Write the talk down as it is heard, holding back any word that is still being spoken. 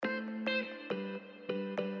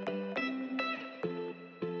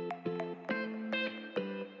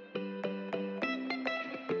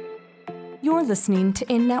You're listening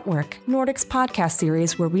to In Network, Nordic's podcast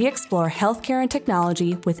series where we explore healthcare and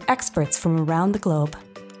technology with experts from around the globe.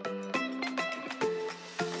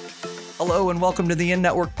 Hello and welcome to the In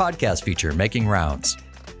Network podcast feature, Making Rounds.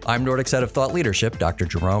 I'm Nordic's Head of Thought Leadership, Dr.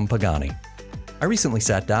 Jerome Pagani. I recently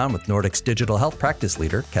sat down with Nordic's Digital Health Practice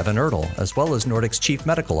Leader, Kevin Ertl, as well as Nordic's Chief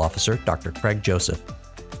Medical Officer, Dr. Craig Joseph.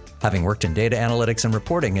 Having worked in data analytics and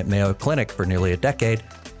reporting at Mayo Clinic for nearly a decade,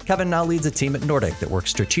 Kevin now leads a team at Nordic that works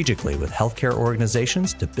strategically with healthcare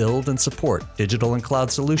organizations to build and support digital and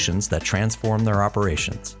cloud solutions that transform their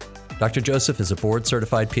operations. Dr. Joseph is a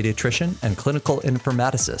board-certified pediatrician and clinical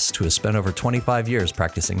informaticist who has spent over 25 years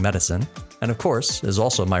practicing medicine, and of course, is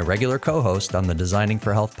also my regular co-host on the Designing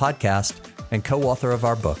for Health podcast and co-author of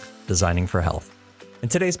our book, Designing for Health. In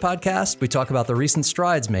today's podcast, we talk about the recent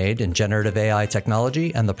strides made in generative AI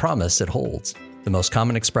technology and the promise it holds, the most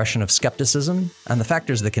common expression of skepticism, and the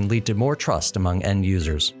factors that can lead to more trust among end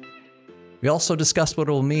users. We also discuss what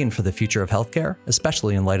it will mean for the future of healthcare,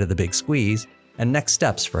 especially in light of the big squeeze, and next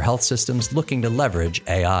steps for health systems looking to leverage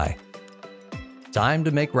AI. Time to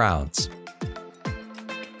make rounds.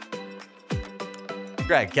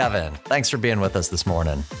 Greg, Kevin, thanks for being with us this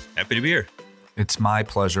morning. Happy to be here. It's my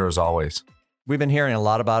pleasure as always. We've been hearing a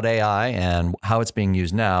lot about AI and how it's being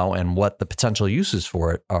used now and what the potential uses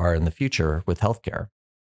for it are in the future with healthcare.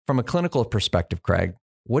 From a clinical perspective, Craig,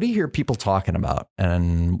 what do you hear people talking about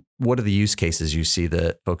and what are the use cases you see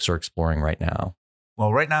that folks are exploring right now?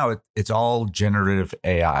 Well, right now it's all generative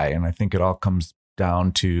AI, and I think it all comes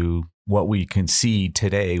down to what we can see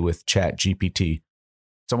today with ChatGPT.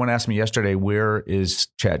 Someone asked me yesterday, where is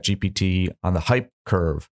ChatGPT on the hype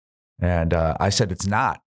curve? And I said it's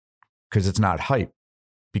not. Because it's not hype,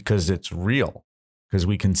 because it's real, because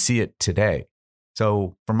we can see it today.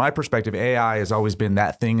 So from my perspective, AI has always been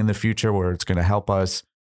that thing in the future where it's going to help us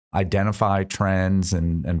identify trends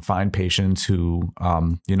and find patients who,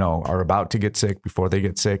 are about to get sick before they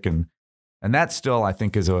get sick. And that still, I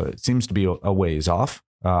think, seems to be a ways off.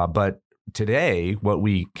 But today, what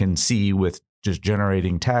we can see with just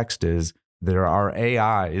generating text is there are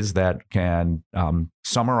AIs that can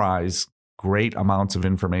summarize great amounts of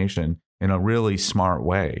information in a really smart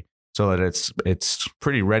way so that it's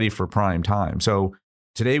pretty ready for prime time. So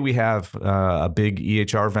today we have a big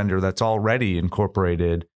EHR vendor that's already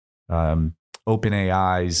incorporated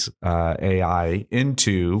OpenAI's AI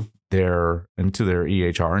into their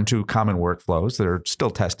EHR, into common workflows. They're still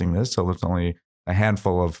testing this, so there's only a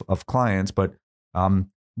handful of clients, but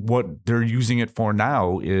what they're using it for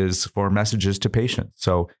now is for messages to patients.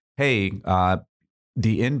 So, hey,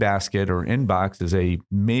 the in-basket or inbox is a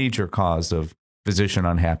major cause of physician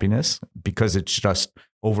unhappiness because it's just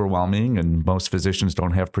overwhelming and most physicians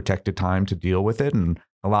don't have protected time to deal with it. And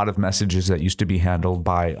a lot of messages that used to be handled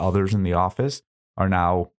by others in the office are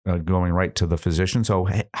now going right to the physician. So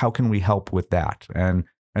how can we help with that? And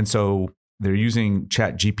so they're using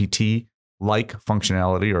ChatGPT-like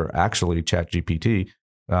functionality, or actually ChatGPT,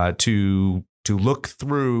 to look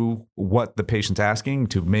through what the patient's asking,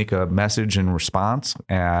 to make a message in response.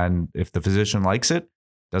 And if the physician likes it,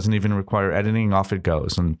 doesn't even require editing, off it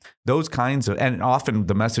goes. And those kinds of, and often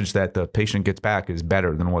the message that the patient gets back is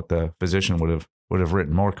better than what the physician would have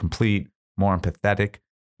written, more complete, more empathetic,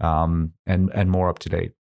 and more up to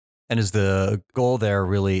date. And is the goal there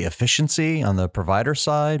really efficiency on the provider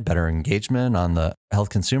side, better engagement on the health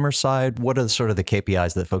consumer side? What are sort of the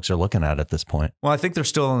KPIs that folks are looking at this point? Well, I think they're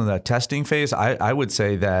still in the testing phase. I would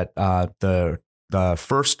say that the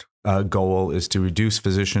first goal is to reduce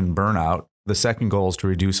physician burnout. The second goal is to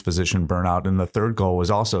reduce physician burnout. And the third goal is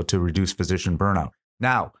also to reduce physician burnout.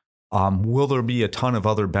 Now, will there be a ton of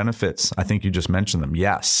other benefits? I think you just mentioned them.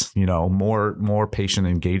 Yes, more patient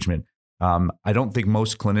engagement. I don't think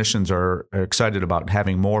most clinicians are excited about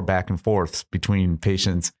having more back and forth between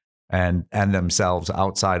patients and themselves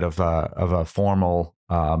outside of a formal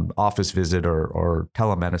office visit or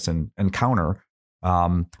telemedicine encounter.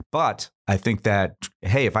 But I think that,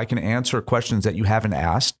 hey, if I can answer questions that you haven't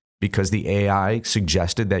asked because the AI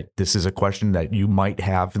suggested that this is a question that you might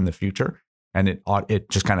have in the future, and it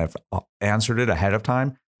just kind of answered it ahead of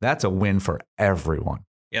time, that's a win for everyone.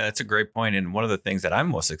 Yeah, that's a great point. And one of the things that I'm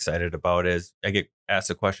most excited about is I get asked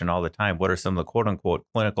a question all the time. What are some of the quote unquote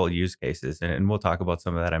clinical use cases? And we'll talk about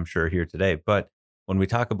some of that, I'm sure, here today. But when we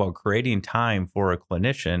talk about creating time for a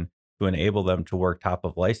clinician to enable them to work top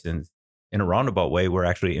of license in a roundabout way, we're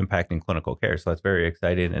actually impacting clinical care. So that's very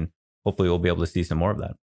exciting. And hopefully we'll be able to see some more of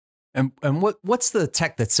that. And what's the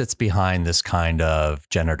tech that sits behind this kind of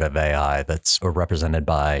generative AI that's represented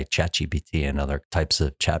by ChatGPT and other types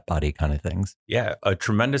of chatbot kind of things? Yeah, a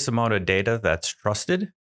tremendous amount of data that's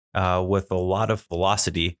trusted with a lot of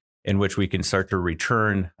velocity in which we can start to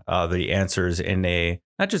return the answers in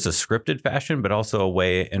not just a scripted fashion, but also a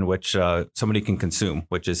way in which somebody can consume,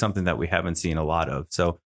 which is something that we haven't seen a lot of.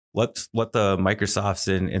 So let's let the Microsofts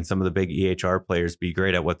and some of the big EHR players be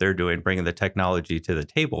great at what they're doing, bringing the technology to the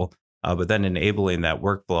table, but then enabling that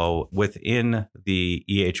workflow within the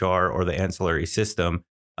EHR or the ancillary system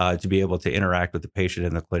to be able to interact with the patient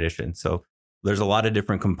and the clinician. So there's a lot of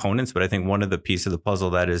different components, but I think one of the pieces of the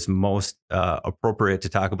puzzle that is most appropriate to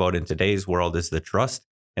talk about in today's world is the trust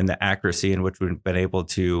and the accuracy in which we've been able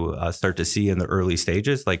to start to see in the early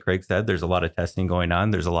stages. Like Craig said, there's a lot of testing going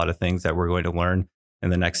on. There's a lot of things that we're going to learn in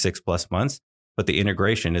the next 6+ months, but the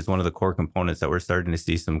integration is one of the core components that we're starting to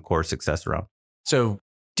see some core success around. So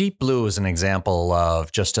Deep Blue is an example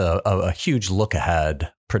of just a huge look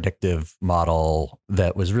ahead predictive model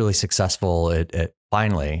that was really successful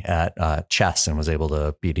finally at chess and was able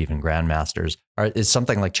to beat even grandmasters. Is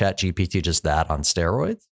something like ChatGPT just that on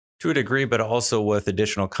steroids? To a degree, but also with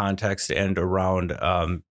additional context and around,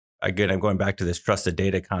 again, I'm going back to this trusted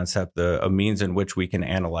data concept, a means in which we can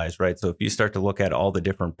analyze, right? So if you start to look at all the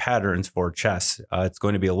different patterns for chess, it's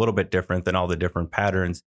going to be a little bit different than all the different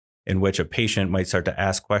patterns in which a patient might start to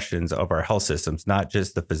ask questions of our health systems, not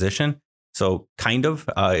just the physician. So kind of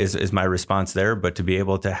is my response there, but to be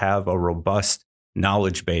able to have a robust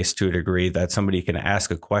knowledge base to a degree that somebody can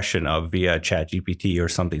ask a question of via ChatGPT or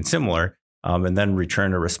something similar, and then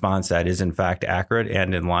return a response that is in fact accurate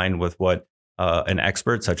and in line with what an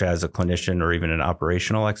expert, such as a clinician or even an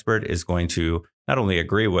operational expert, is going to not only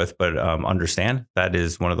agree with, but understand. That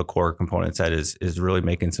is one of the core components that is really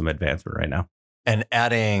making some advancement right now. And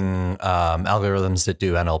adding algorithms that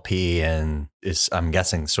do NLP and is, I'm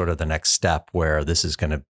guessing, sort of the next step where this is going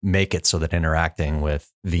to make it so that interacting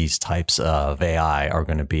with these types of AI are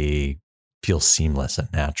going to feel seamless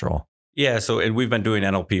and natural. Yeah, and we've been doing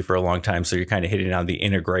NLP for a long time. So you're kind of hitting on the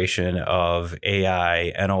integration of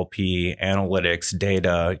AI, NLP, analytics,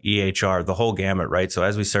 data, EHR, the whole gamut, right? So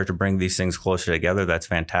as we start to bring these things closer together, that's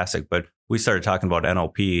fantastic. But we started talking about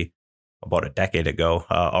NLP about a decade ago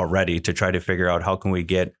already to try to figure out how can we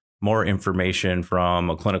get more information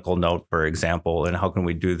from a clinical note, for example, and how can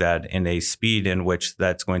we do that in a speed in which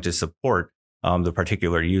that's going to support the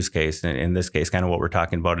particular use case. And in this case, kind of what we're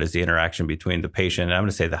talking about is the interaction between the patient and I'm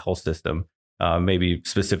going to say the health system, maybe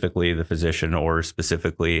specifically the physician or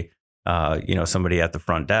specifically somebody at the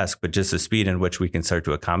front desk, but just the speed in which we can start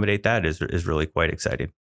to accommodate that is really quite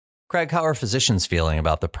exciting. Craig, how are physicians feeling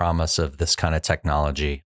about the promise of this kind of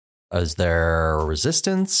technology? Is there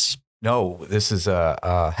resistance? No, this is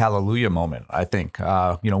a hallelujah moment, I think.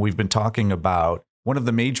 We've been talking about one of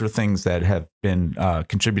the major things that have been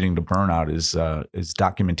contributing to burnout is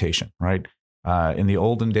documentation, right? In the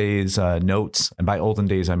olden days, notes, and by olden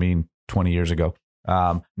days, I mean 20 years ago,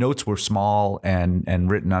 notes were small and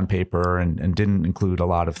written on paper and didn't include a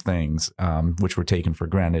lot of things, which were taken for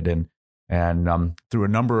granted. And through a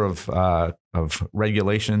number of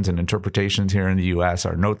regulations and interpretations here in the U.S.,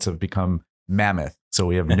 our notes have become mammoth. So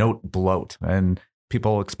we have note bloat, and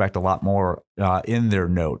people expect a lot more in their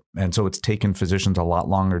note. And so it's taken physicians a lot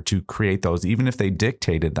longer to create those. Even if they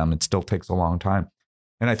dictated them, it still takes a long time.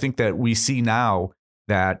 And I think that we see now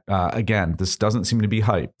that, again, this doesn't seem to be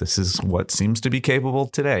hype. This is what seems to be capable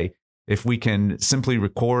today. If we can simply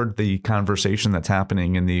record the conversation that's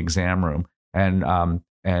happening in the exam room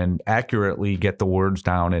and accurately get the words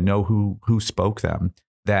down and know who spoke them,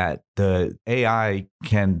 that the AI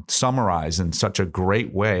can summarize in such a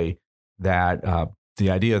great way that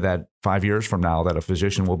the idea that 5 years from now that a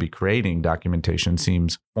physician will be creating documentation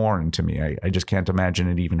seems foreign to me. I just can't imagine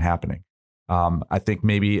it even happening. I think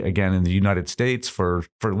maybe, again, in the United States, for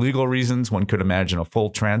legal reasons, one could imagine a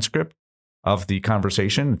full transcript of the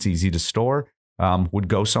conversation. It's easy to store. Would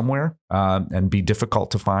go somewhere and be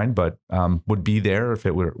difficult to find, but would be there if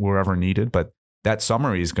it were ever needed. But that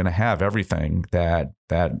summary is going to have everything that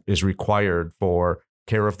is required for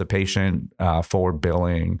care of the patient, for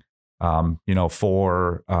billing,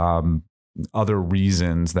 for other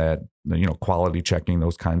reasons that, quality checking,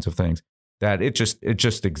 those kinds of things, that it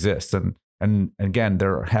just exists. And again,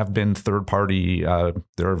 there have been third-party,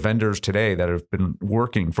 there are vendors today that have been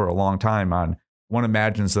working for a long time on. One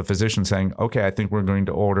imagines the physician saying, okay, I think we're going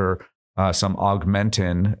to order some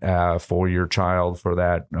Augmentin for your child for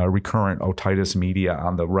that recurrent otitis media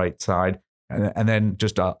on the right side. And then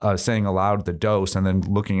just saying aloud the dose and then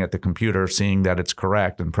looking at the computer, seeing that it's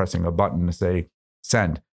correct and pressing a button to say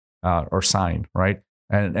send or sign, right?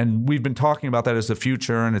 And we've been talking about that as the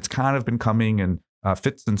future, and it's kind of been coming in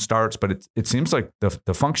fits and starts, but it seems like the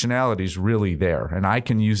functionality is really there. And I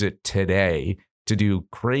can use it today to do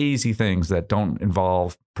crazy things that don't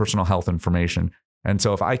involve personal health information And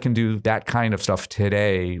so if I can do that kind of stuff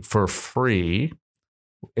today for free,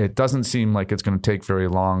 it doesn't seem like it's going to take very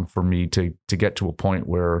long for me to get to a point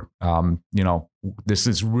where, this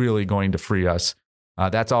is really going to free us.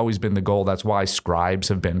 That's always been the goal. That's why scribes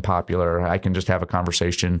have been popular. I can just have a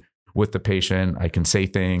conversation with the patient. I can say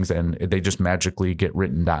things and they just magically get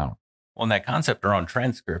written down. Well, and that concept around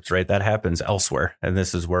transcripts, right? That happens elsewhere. And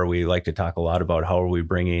this is where we like to talk a lot about how are we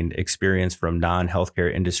bringing experience from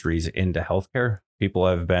non-healthcare industries into healthcare. People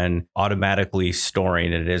have been automatically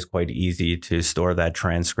storing, and it is quite easy to store that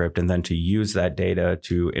transcript and then to use that data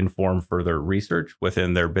to inform further research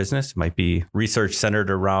within their business. It might be research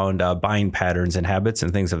centered around buying patterns and habits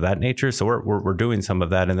and things of that nature. So we're doing some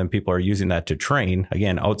of that. And then people are using that to train,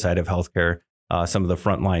 again, outside of healthcare, some of the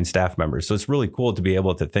frontline staff members. So it's really cool to be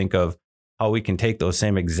able to think of how we can take those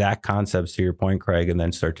same exact concepts, to your point, Craig, and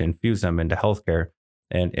then start to infuse them into healthcare.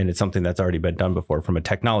 And it's something that's already been done before from a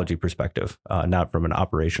technology perspective, not from an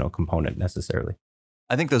operational component necessarily.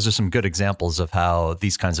 I think those are some good examples of how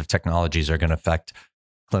these kinds of technologies are going to affect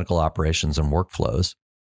clinical operations and workflows.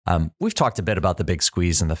 We've talked a bit about the big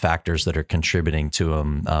squeeze and the factors that are contributing to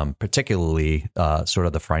them, particularly sort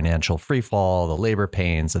of the financial freefall, the labor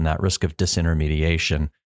pains, and that risk of disintermediation.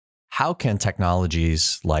 How can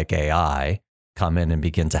technologies like AI come in and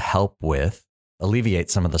begin to help with alleviate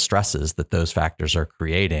some of the stresses that those factors are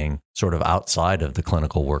creating sort of outside of the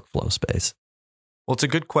clinical workflow space? Well, it's a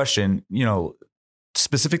good question.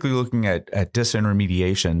 Specifically looking at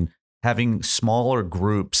disintermediation, having smaller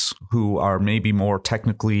groups who are maybe more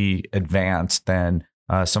technically advanced than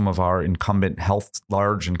some of our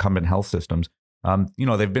large incumbent health systems,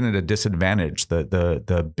 they've been at a disadvantage,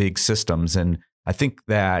 the big systems. And I think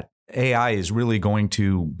that AI is really going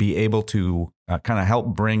to be able to kind of help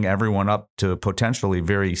bring everyone up to potentially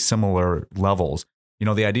very similar levels.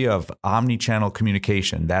 The idea of omni-channel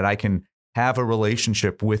communication, that I can have a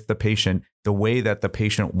relationship with the patient the way that the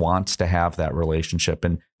patient wants to have that relationship.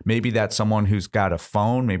 And maybe that's someone who's got a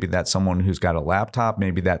phone, maybe that's someone who's got a laptop,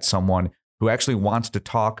 maybe that's someone who actually wants to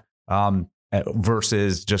talk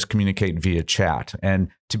versus just communicate via chat. And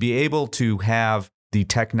to be able to have the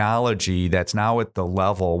technology that's now at the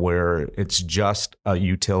level where it's just a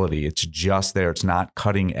utility, it's just there, it's not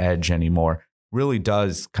cutting edge anymore, really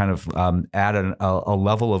does kind of add a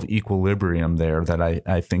level of equilibrium there that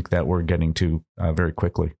I think that we're getting to very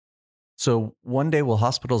quickly. So one day will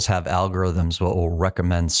hospitals have algorithms that will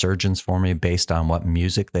recommend surgeons for me based on what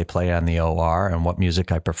music they play on the OR and what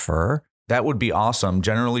music I prefer? That would be awesome.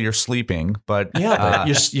 Generally, you're sleeping, but yeah,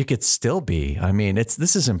 but you could still be. I mean,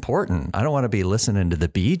 this is important. I don't want to be listening to the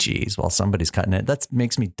Bee Gees while somebody's cutting it. That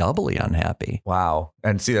makes me doubly unhappy. Wow.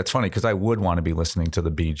 And see, that's funny because I would want to be listening to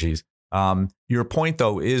the Bee Gees. Your point,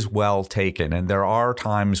 though, is well taken. And there are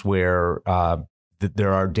times where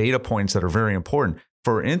there are data points that are very important.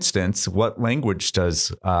 For instance, what language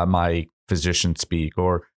does my physician speak?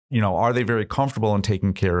 Or, are they very comfortable in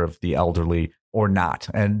taking care of the elderly or not?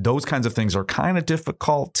 And those kinds of things are kind of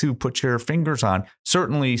difficult to put your fingers on.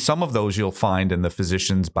 Certainly, some of those you'll find in the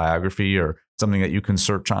physician's biography or something that you can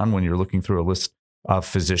search on when you're looking through a list of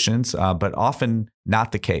physicians, but often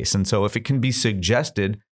not the case. And so if it can be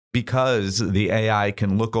suggested, because the AI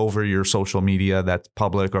can look over your social media that's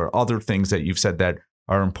public or other things that you've said that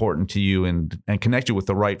are important to you and connect you with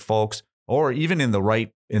the right folks, or even in the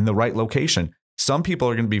right location. Some people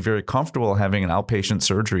are going to be very comfortable having an outpatient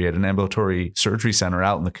surgery at an ambulatory surgery center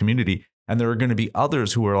out in the community. And there are going to be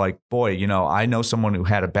others who are like, boy, I know someone who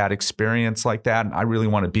had a bad experience like that. And I really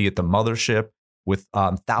want to be at the mothership with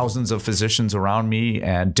thousands of physicians around me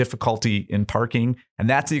and difficulty in parking. And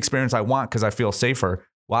that's the experience I want because I feel safer.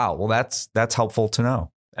 Wow. Well, that's helpful to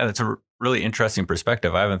know. Yeah, that's a really interesting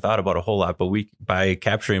perspective. I haven't thought about a whole lot, but by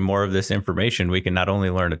capturing more of this information, we can not only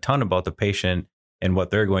learn a ton about the patient and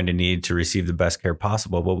what they're going to need to receive the best care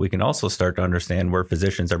possible, but we can also start to understand where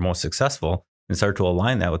physicians are most successful and start to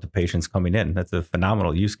align that with the patients coming in. That's a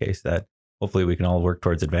phenomenal use case that hopefully we can all work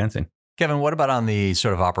towards advancing. Kevin, what about on the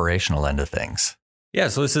sort of operational end of things? Yeah,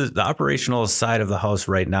 so this is the operational side of the house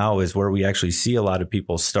right now is where we actually see a lot of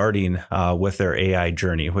people starting with their AI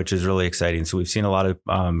journey, which is really exciting. So we've seen a lot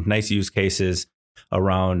of nice use cases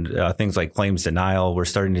around things like claims denial. We're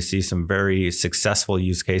starting to see some very successful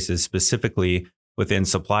use cases specifically within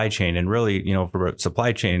supply chain. And really, for a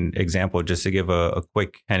supply chain example, just to give a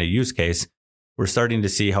quick kind of use case, we're starting to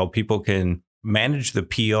see how people can manage the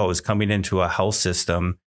POs coming into a health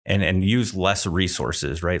system and use less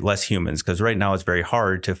resources, right? Less humans. Because right now it's very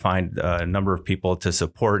hard to find a number of people to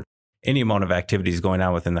support any amount of activities going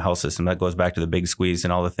on within the health system. That goes back to the big squeeze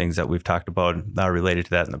and all the things that we've talked about related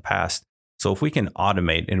to that in the past. So if we can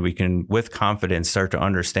automate and we can, with confidence, start to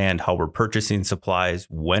understand how we're purchasing supplies,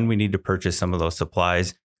 when we need to purchase some of those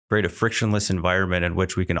supplies, create a frictionless environment in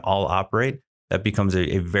which we can all operate, that becomes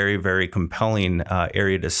a very, very compelling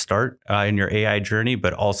area to start in your AI journey,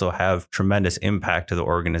 but also have tremendous impact to the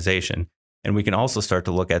organization. And we can also start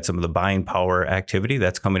to look at some of the buying power activity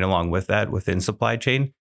that's coming along with that within supply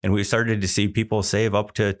chain. And we've started to see people save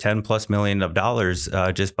up to $10+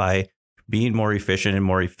 million just by being more efficient and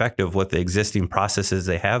more effective with the existing processes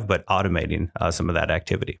they have, but automating some of that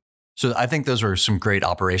activity. So I think those were some great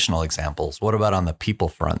operational examples. What about on the people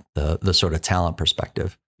front, the sort of talent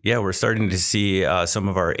perspective? Yeah, we're starting to see some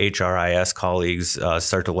of our HRIS colleagues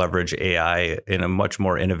start to leverage AI in a much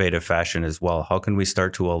more innovative fashion as well. How can we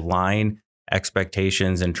start to align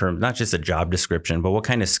expectations in terms, not just a job description, but what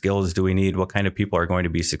kind of skills do we need? What kind of people are going to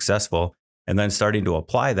be successful? And then starting to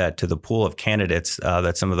apply that to the pool of candidates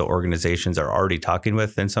that some of the organizations are already talking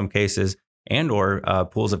with in some cases, and or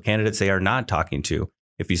pools of candidates they are not talking to.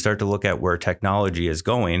 If you start to look at where technology is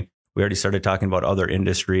going, we already started talking about other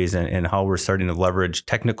industries and how we're starting to leverage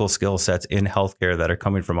technical skill sets in healthcare that are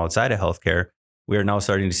coming from outside of healthcare. We are now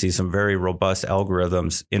starting to see some very robust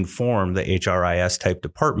algorithms inform the HRIS type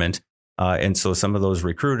department. And so some of those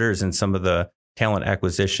recruiters and some of the talent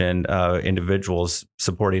acquisition individuals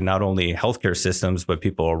supporting not only healthcare systems, but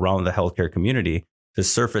people around the healthcare community to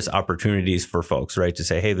surface opportunities for folks, right? To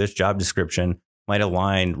say, hey, this job description might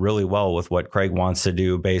align really well with what Craig wants to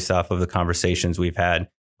do based off of the conversations we've had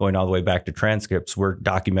going all the way back to transcripts. We're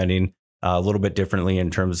documenting a little bit differently in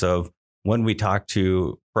terms of when we talk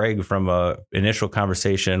to Craig from a initial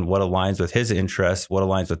conversation, what aligns with his interests, what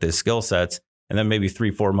aligns with his skill sets. And then maybe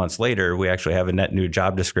 3-4 months later, we actually have a net new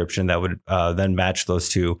job description that would then match those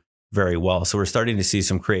two very well. So we're starting to see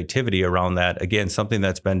some creativity around that. Again, something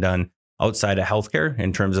that's been done outside of healthcare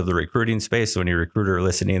in terms of the recruiting space. So when your recruiter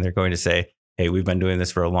listening, they're going to say, hey, we've been doing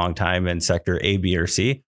this for a long time in sector A, B, or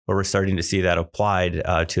C. But we're starting to see that applied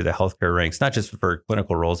to the healthcare ranks, not just for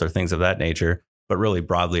clinical roles or things of that nature, but really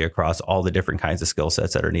broadly across all the different kinds of skill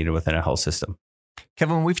sets that are needed within a health system.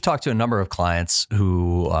 Kevin, we've talked to a number of clients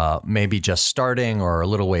who may be just starting or a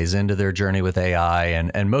little ways into their journey with AI.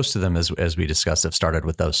 And most of them, as we discussed, have started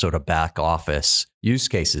with those sort of back office use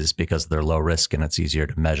cases because they're low risk and it's easier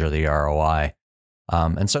to measure the ROI.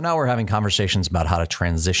 And so now we're having conversations about how to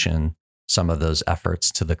transition some of those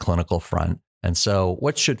efforts to the clinical front. And so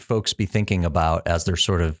what should folks be thinking about as they're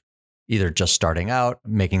sort of either just starting out,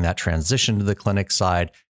 making that transition to the clinic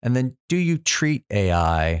side? And then do you treat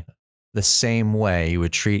AI the same way you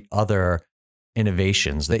would treat other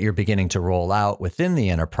innovations that you're beginning to roll out within the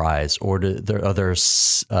enterprise, or are there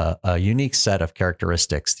a unique set of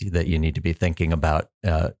characteristics that you need to be thinking about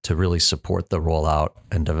to really support the rollout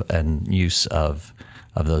and use of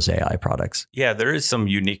those AI products? Yeah, there is some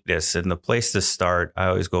uniqueness. And the place to start, I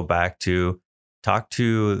always go back to talk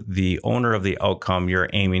to the owner of the outcome you're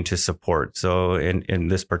aiming to support. So in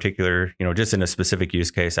this particular, just in a specific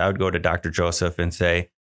use case, I would go to Dr. Joseph and say,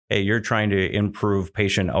 hey, you're trying to improve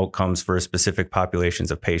patient outcomes for specific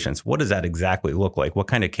populations of patients. What does that exactly look like? What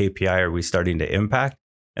kind of KPI are we starting to impact?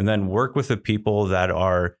 And then work with the people that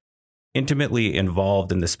are intimately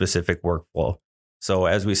involved in the specific workflow. So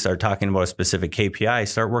as we start talking about a specific KPI,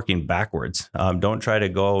 start working backwards. Don't try to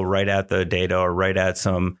go right at the data or right at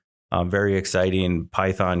some very exciting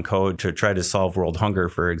Python code to try to solve world hunger,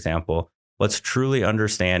 for example. Let's truly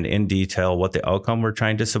understand in detail what the outcome we're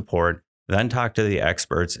trying to support, then talk to the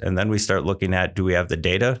experts, and then we start looking at, do we have the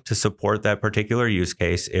data to support that particular use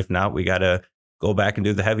case? If not, we got to go back and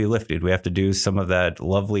do the heavy lifting. We have to do some of that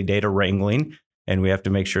lovely data wrangling, and we have to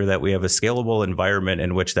make sure that we have a scalable environment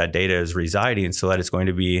in which that data is residing so that it's going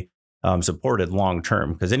to be supported long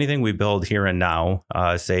term. Because anything we build here and now,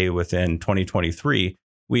 say within 2023,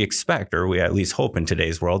 we expect, or we at least hope in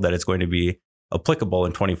today's world, that it's going to be applicable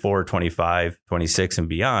in 24, 25, 26, and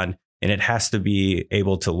beyond. And it has to be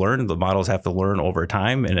able to learn. The models have to learn over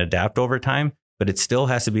time and adapt over time, but it still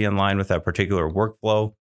has to be in line with that particular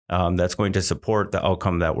workflow that's going to support the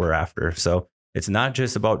outcome that we're after. So it's not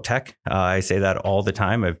just about tech. I say that all the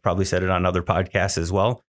time. I've probably said it on other podcasts as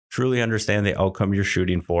well. Truly understand the outcome you're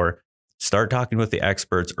shooting for. Start talking with the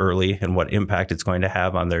experts early and what impact it's going to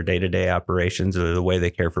have on their day-to-day operations or the way they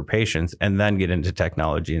care for patients, and then get into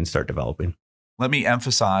technology and start developing. Let me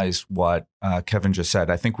emphasize what Kevin just said.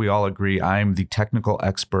 I think we all agree I'm the technical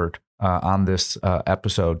expert on this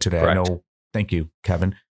episode today. Correct. I know. Thank you,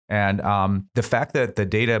 Kevin. And the fact that the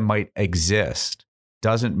data might exist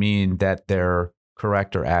doesn't mean that they're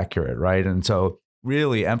correct or accurate, right? And so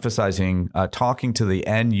really emphasizing talking to the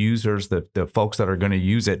end users, the folks that are going to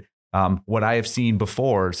use it, What I have seen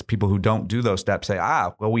before is people who don't do those steps say,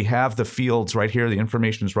 well, we have the fields right here. The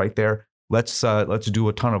information is right there. Let's do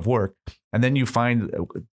a ton of work. And then you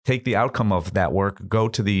take the outcome of that work, go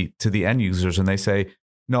to the end users, and they say,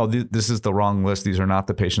 no, this is the wrong list. These are not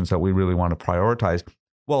the patients that we really want to prioritize.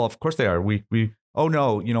 Well, of course they are. Oh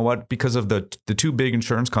no, you know what? Because of the two big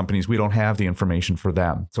insurance companies, we don't have the information for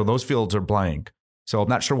them. So those fields are blank. So I'm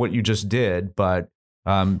not sure what you just did, but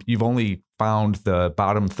you've only found the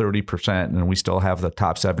bottom 30%, and we still have the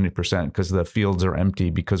top 70% because the fields are empty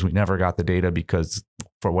because we never got the data because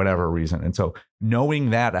for whatever reason. And so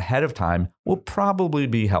knowing that ahead of time will probably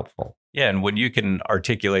be helpful. Yeah, and when you can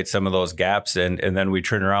articulate some of those gaps and then we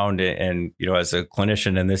turn around and, as a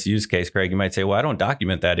clinician in this use case, Craig, you might say, well, I don't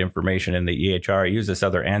document that information in the EHR. I use this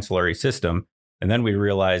other ancillary system. And then we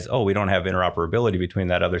realize, we don't have interoperability between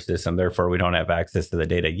that other system. Therefore, we don't have access to the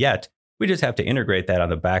data yet. We just have to integrate that on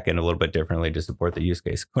the back end a little bit differently to support the use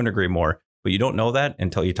case. Couldn't agree more. But you don't know that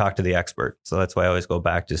until you talk to the expert. So that's why I always go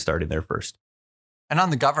back to starting there first. And on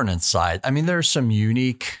the governance side, there's some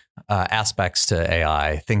unique aspects to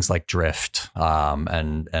AI, things like drift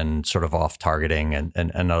and sort of off targeting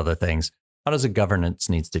and other things. How does the governance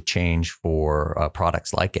needs to change for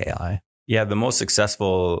products like AI? Yeah, the most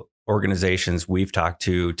successful organizations we've talked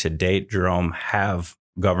to date, Jerome, have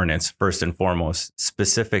governance first and foremost,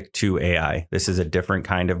 specific to AI. This is a different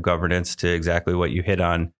kind of governance to exactly what you hit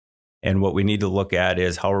on. And what we need to look at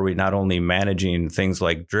is how are we not only managing things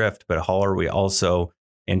like drift, but how are we also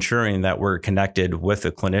ensuring that we're connected with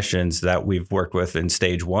the clinicians that we've worked with in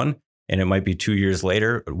stage one. And it might be 2 years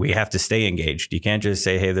later, we have to stay engaged. You can't just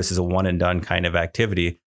say, hey, this is a one and done kind of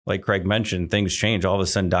activity. Like Craig mentioned, things change. All of a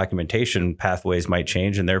sudden, documentation pathways might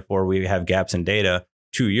change. And therefore, we have gaps in data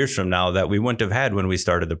 2 years from now that we wouldn't have had when we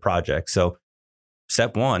started the project. So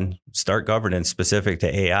step one, start governance specific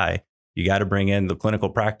to AI. You got to bring in the clinical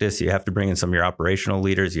practice. You have to bring in some of your operational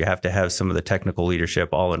leaders. You have to have some of the technical leadership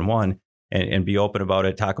all in one and be open about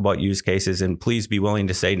it. Talk about use cases and please be willing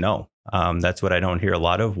to say no. That's what I don't hear a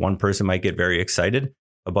lot of. One person might get very excited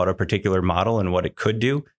about a particular model and what it could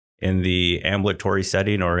do in the ambulatory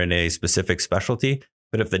setting or in a specific specialty.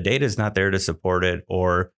 But if the data is not there to support it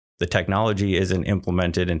or the technology isn't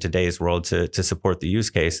implemented in today's world to support the use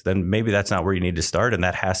case, then maybe that's not where you need to start. And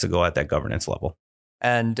that has to go at that governance level.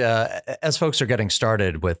 And as folks are getting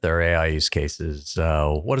started with their AI use cases,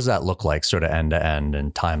 what does that look like sort of end to end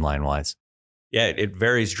and timeline wise? Yeah, it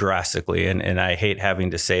varies drastically. And I hate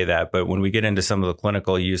having to say that. But when we get into some of the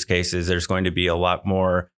clinical use cases, there's going to be a lot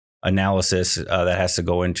more analysis that has to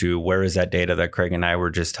go into where is that data that Craig and I were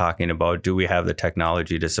just talking about? Do we have the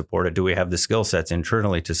technology to support it? Do we have the skill sets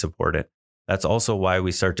internally to support it? That's also why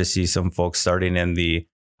we start to see some folks starting in the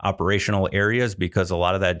operational areas because a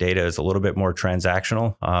lot of that data is a little bit more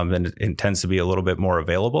transactional and it tends to be a little bit more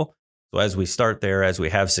available. So as we start there, as we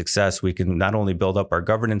have success, we can not only build up our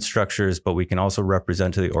governance structures, but we can also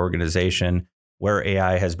represent to the organization where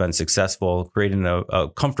AI has been successful, creating a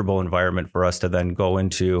comfortable environment for us to then go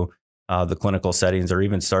into the clinical settings or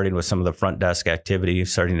even starting with some of the front desk activity,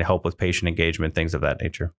 starting to help with patient engagement, things of that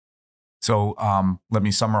nature. So let me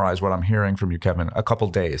summarize what I'm hearing from you, Kevin. A couple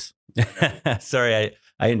days. Sorry,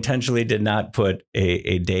 I intentionally did not put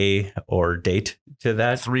a day or date to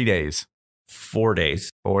that. 3 days. 4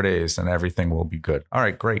 days. 4 days and everything will be good. All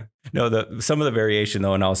right, great. No, some of the variation,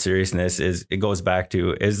 though, in all seriousness, is it goes back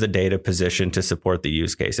to, is the data positioned to support the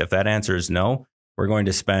use case? If that answer is no, we're going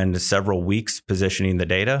to spend several weeks positioning the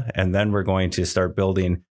data, and then we're going to start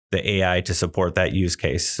building the AI to support that use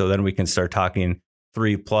case. So then we can start talking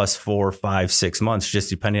 3 plus 4, 5, 6 months, just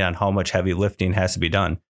depending on how much heavy lifting has to be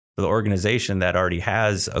done. For the organization that already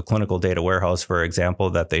has a clinical data warehouse, for example,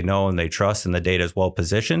 that they know and they trust and the data is well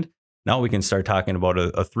positioned, now we can start talking about a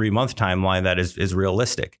 3-month timeline that is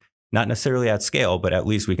realistic. Not necessarily at scale, but at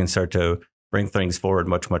least we can start to bring things forward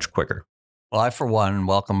much, much quicker. Well, I, for one,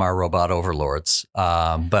 welcome our robot overlords.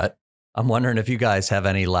 But I'm wondering if you guys have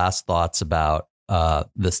any last thoughts about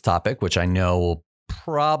this topic, which I know will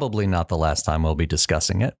probably not the last time we'll be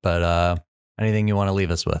discussing it, but anything you want to leave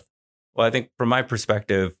us with? Well, I think from my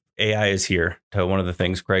perspective, AI is here to one of the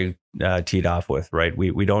things Craig teed off with, right?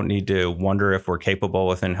 We don't need to wonder if we're capable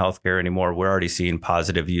within healthcare anymore. We're already seeing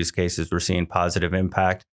positive use cases. We're seeing positive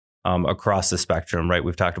impact across the spectrum, right?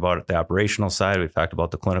 We've talked about the operational side. We've talked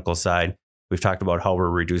about the clinical side. We've talked about how we're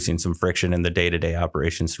reducing some friction in the day-to-day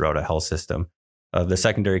operations throughout a health system. The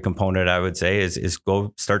secondary component, I would say, is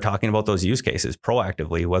go start talking about those use cases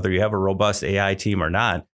proactively, whether you have a robust AI team or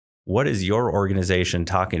not. What is your organization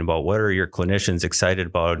talking about? What are your clinicians excited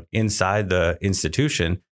about inside the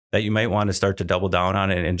institution? that you might want to start to double down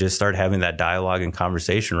on and just start having that dialogue and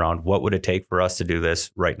conversation around what would it take for us to do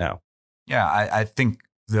this right now? Yeah, I think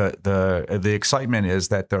the excitement is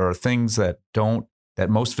that there are things that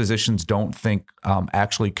most physicians don't think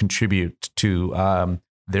actually contribute to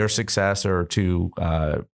their success or to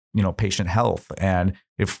patient health. And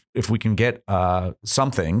if we can get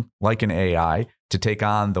something like an AI to take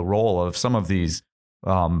on the role of some of these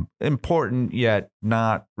important yet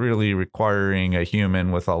not really requiring a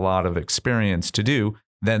human with a lot of experience to do,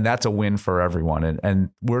 then that's a win for everyone. And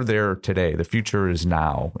we're there today. The future is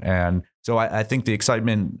now. And so I think the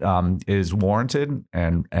excitement is warranted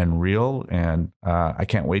and real. And I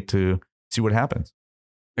can't wait to see what happens.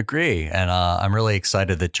 Agree. And I'm really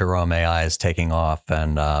excited that Jerome AI is taking off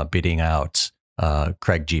and beating out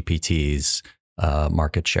Craig GPT's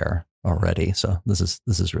market share already. So this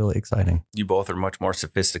is really exciting. You both are much more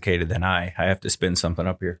sophisticated than I. I have to spin something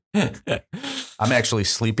up here. I'm actually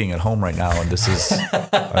sleeping at home right now, and this is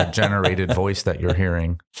a generated voice that you're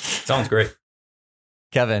hearing. Sounds great.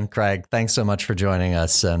 Kevin, Craig, thanks so much for joining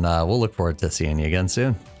us, and we'll look forward to seeing you again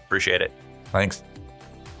soon. Appreciate it. Thanks.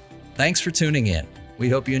 Thanks for tuning in. We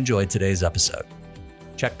hope you enjoyed today's episode.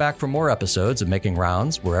 Check back for more episodes of Making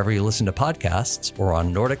Rounds wherever you listen to podcasts or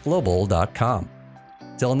on NordicGlobal.com.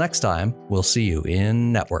 Till next time, we'll see you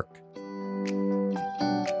in network.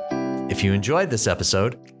 If you enjoyed this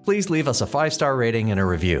episode, please leave us a 5-star rating and a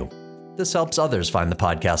review. This helps others find the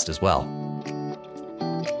podcast as well.